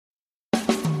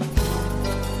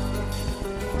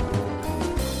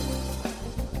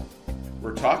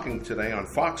talking today on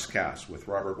Foxcast with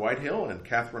Robert Whitehill and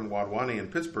Catherine Wadwani in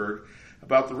Pittsburgh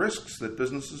about the risks that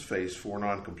businesses face for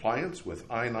noncompliance with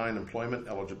I-9 employment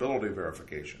eligibility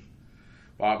verification.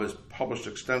 Bob has published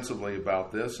extensively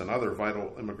about this and other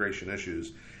vital immigration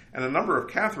issues, and a number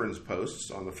of Catherine's posts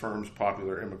on the firm's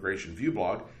popular Immigration View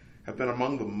blog have been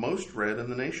among the most read in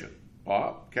the nation.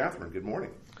 Bob, Catherine, good morning.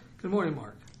 Good morning,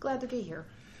 Mark. Glad to be here.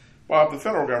 Bob, the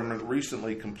federal government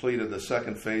recently completed the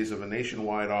second phase of a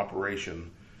nationwide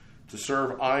operation to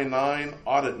serve I-9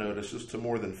 audit notices to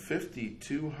more than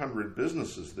 5,200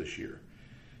 businesses this year.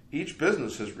 Each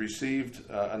business has received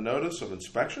a notice of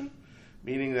inspection,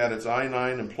 meaning that its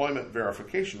I-9 employment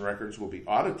verification records will be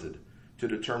audited to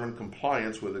determine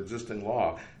compliance with existing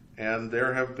law, and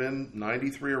there have been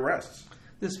 93 arrests.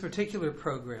 This particular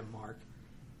program, Mark,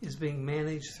 is being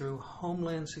managed through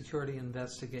Homeland Security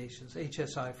Investigations,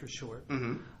 HSI for short,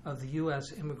 of the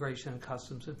U.S. Immigration and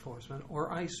Customs Enforcement,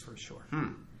 or ICE for short.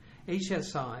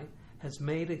 HSI has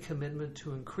made a commitment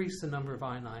to increase the number of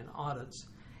I-9 audits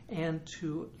and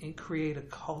to create a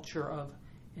culture of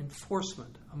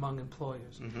enforcement among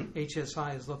employers.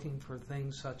 HSI is looking for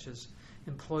things such as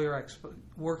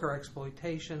worker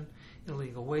exploitation,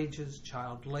 illegal wages,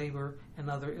 child labor,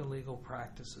 and other illegal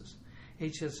practices.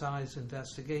 HSI's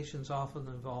investigations often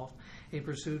involve a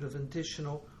pursuit of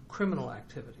additional criminal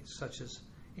activities such as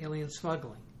alien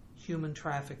smuggling, human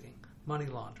trafficking, money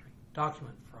laundering,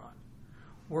 document fraud,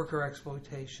 worker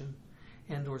exploitation,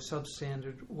 and or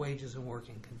substandard wages and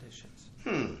working conditions.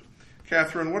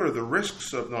 Catherine, what are the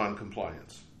risks of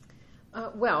noncompliance?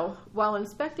 Well, while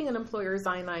inspecting an employer's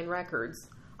I-9 records,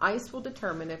 ICE will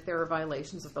determine if there are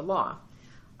violations of the law.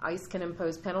 ICE can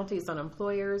impose penalties on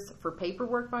employers for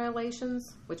paperwork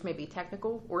violations, which may be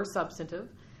technical or substantive,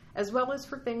 as well as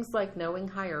for things like knowing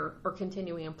hire or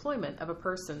continuing employment of a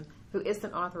person who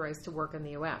isn't authorized to work in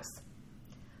the U.S.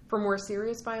 For more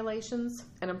serious violations,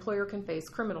 an employer can face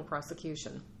criminal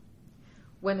prosecution.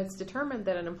 When it's determined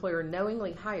that an employer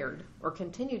knowingly hired or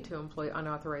continued to employ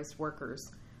unauthorized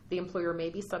workers, the employer may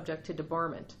be subject to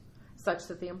debarment, such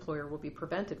that the employer will be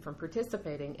prevented from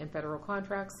participating in federal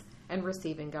contracts and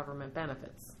receiving government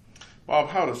benefits. Bob,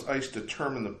 how does ICE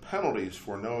determine the penalties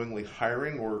for knowingly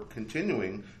hiring or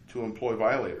continuing to employ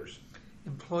violators?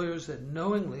 Employers that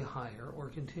knowingly hire or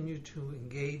continue to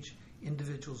engage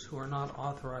individuals who are not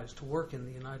authorized to work in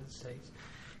the United States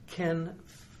can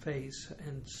face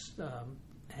and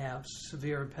have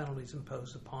severe penalties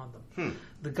imposed upon them.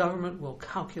 The government will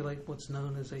calculate what's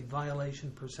known as a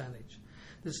violation percentage.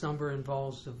 This number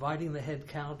involves dividing the head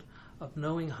count of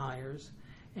knowing hires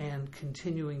and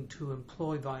continuing to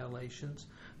employ violations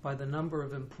by the number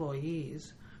of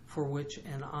employees for which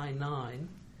an I-9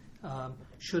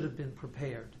 should have been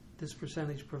prepared. This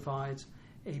percentage provides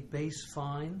a base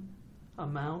fine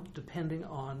amount depending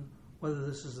on whether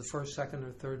this is the first, second,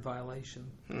 or third violation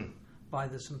by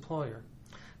this employer.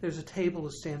 There's a table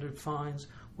of standard fines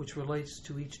which relates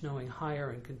to each knowing hire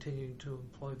and continuing to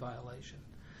employ violation.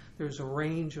 There's a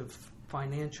range of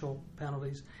financial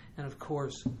penalties, and of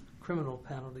course, criminal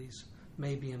penalties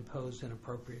may be imposed in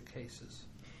appropriate cases.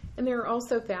 And there are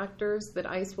also factors that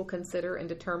ICE will consider in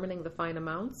determining the fine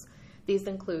amounts. These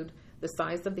include the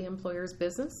size of the employer's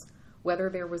business, whether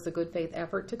there was a good faith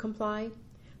effort to comply,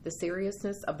 the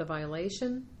seriousness of the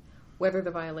violation, whether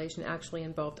the violation actually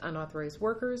involved unauthorized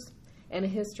workers, and a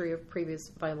history of previous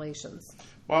violations.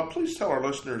 Bob, please tell our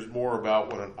listeners more about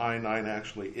what an I-9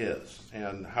 actually is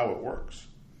and how it works.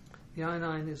 The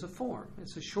I-9 is a form.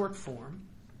 It's a short form,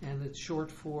 and it's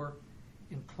short for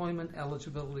Employment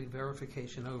Eligibility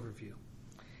Verification Overview.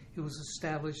 It was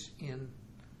established in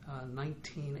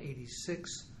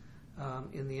 1986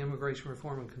 in the Immigration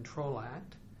Reform and Control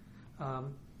Act.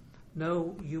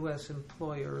 No U.S.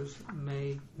 employers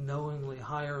may knowingly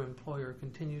hire, employ, or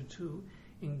continue to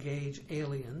engage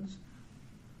aliens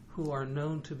who are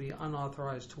known to be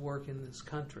unauthorized to work in this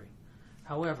country.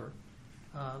 However,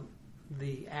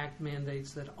 the Act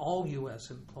mandates that all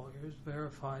U.S. employers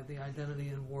verify the identity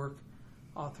and work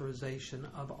authorization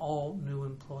of all new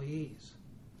employees.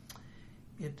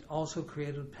 It also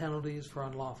created penalties for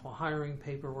unlawful hiring,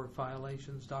 paperwork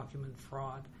violations, document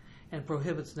fraud, and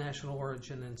prohibits national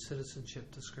origin and citizenship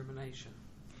discrimination.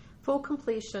 Full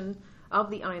completion of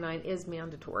the I-9 is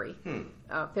mandatory.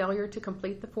 Failure to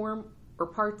complete the form, or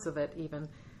parts of it even,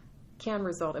 can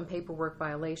result in paperwork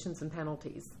violations and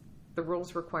penalties. The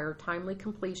rules require timely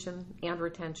completion and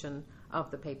retention of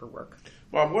the paperwork.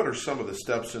 Bob, what are some of the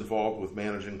steps involved with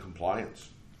managing compliance?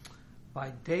 By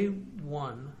day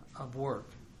one of work,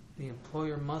 the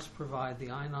employer must provide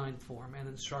the I-9 form and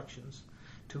instructions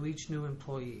to each new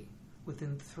employee.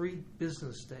 Within 3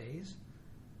 business days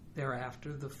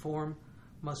thereafter, the form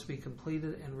must be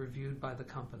completed and reviewed by the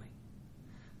company.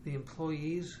 The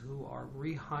employees who are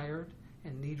rehired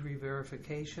and need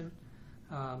re-verification,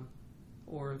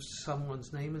 or if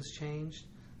someone's name is changed,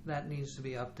 that needs to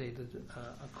be updated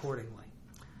accordingly.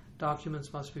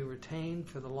 Documents must be retained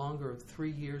for the longer of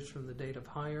 3 years from the date of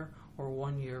hire or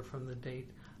 1 year from the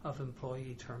date of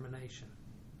employee termination.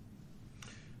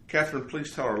 Catherine,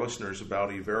 please tell our listeners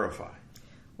about E-Verify.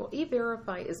 Well,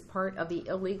 E-Verify is part of the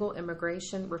Illegal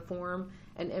Immigration Reform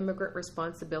and Immigrant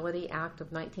Responsibility Act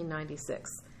of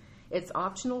 1996. It's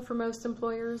optional for most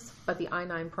employers, but the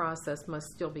I-9 process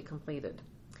must still be completed.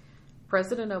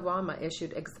 President Obama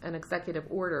issued an executive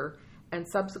order and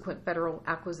subsequent federal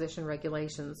acquisition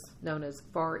regulations, known as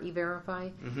FAR E-Verify,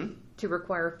 to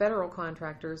require federal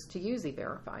contractors to use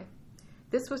E-Verify.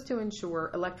 This was to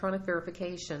ensure electronic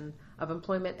verification of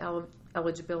employment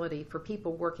eligibility for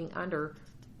people working under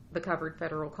the covered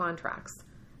federal contracts.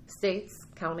 States,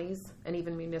 counties, and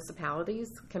even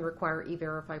municipalities can require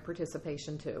E-Verify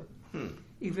participation too.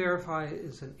 E-Verify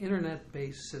is an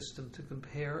internet-based system to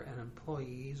compare an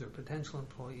employee's or potential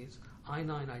employee's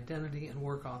I-9 identity and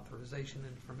work authorization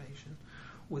information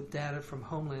with data from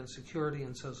Homeland Security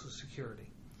and Social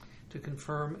Security to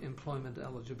confirm employment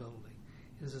eligibility.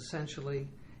 It is essentially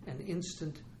an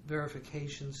instant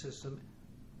verification system.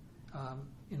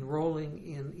 Enrolling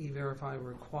in E-Verify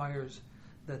requires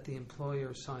that the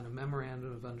employer sign a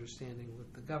memorandum of understanding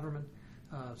with the government.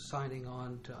 Signing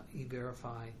on to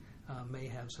E-Verify may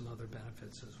have some other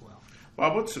benefits as well.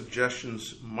 Bob, what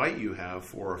suggestions might you have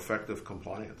for effective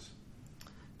compliance?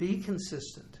 Be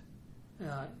consistent.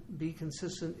 Be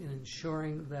consistent in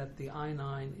ensuring that the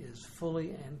I-9 is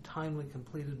fully and timely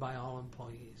completed by all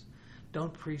employees.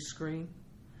 Don't pre-screen.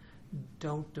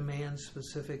 Don't demand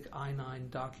specific I-9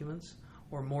 documents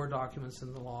or more documents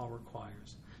than the law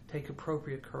requires. Take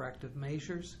appropriate corrective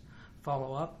measures.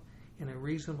 Follow up in a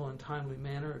reasonable and timely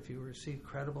manner if you receive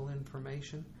credible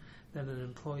information that an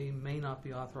employee may not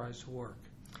be authorized to work.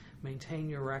 Maintain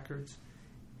your records,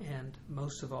 and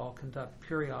most of all, conduct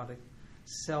periodic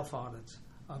self-audits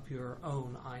of your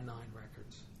own I-9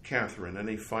 records. Catherine,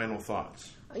 any final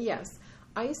thoughts? Yes.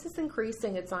 ICE is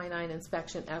increasing its I-9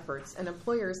 inspection efforts, and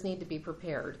employers need to be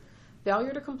prepared.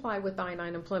 Failure to comply with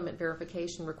I-9 employment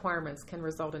verification requirements can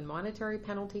result in monetary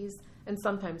penalties and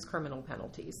sometimes criminal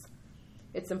penalties.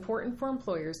 It's important for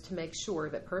employers to make sure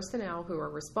that personnel who are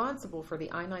responsible for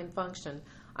the I-9 function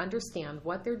understand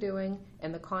what they're doing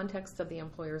in the context of the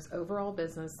employer's overall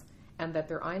business and that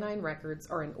their I-9 records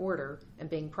are in order and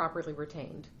being properly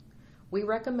retained. We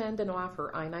recommend and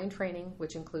offer I-9 training,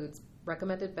 which includes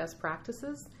recommended best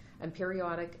practices and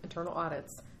periodic internal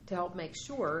audits to help make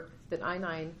sure that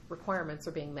I-9 requirements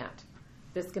are being met.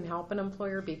 This can help an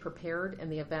employer be prepared in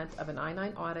the event of an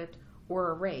I-9 audit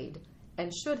or a raid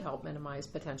and should help minimize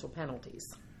potential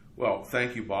penalties. Well,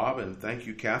 thank you, Bob, and thank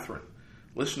you, Catherine.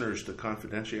 Listeners, to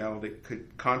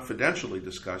confidentially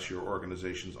discuss your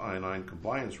organization's I-9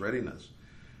 compliance readiness,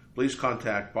 please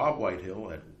contact Bob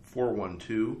Whitehill at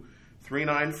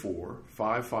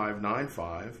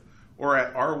 412-394-5595 or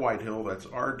at R. Whitehill, that's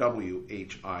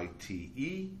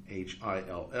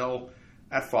RWHITEHILL,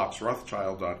 at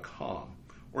foxrothschild.com.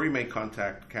 Or you may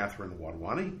contact Catherine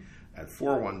Wadwani at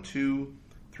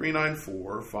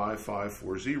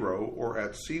 412-394-5540 or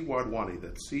at C. Wadwani,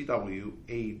 that's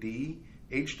CWADHWANI,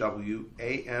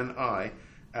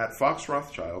 at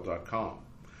foxrothschild.com.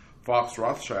 Fox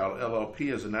Rothschild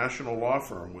LLP is a national law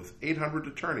firm with 800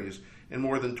 attorneys in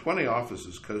more than 20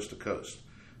 offices coast to coast.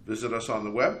 Visit us on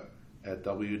the web at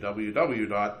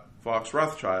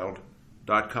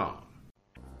www.foxrothschild.com.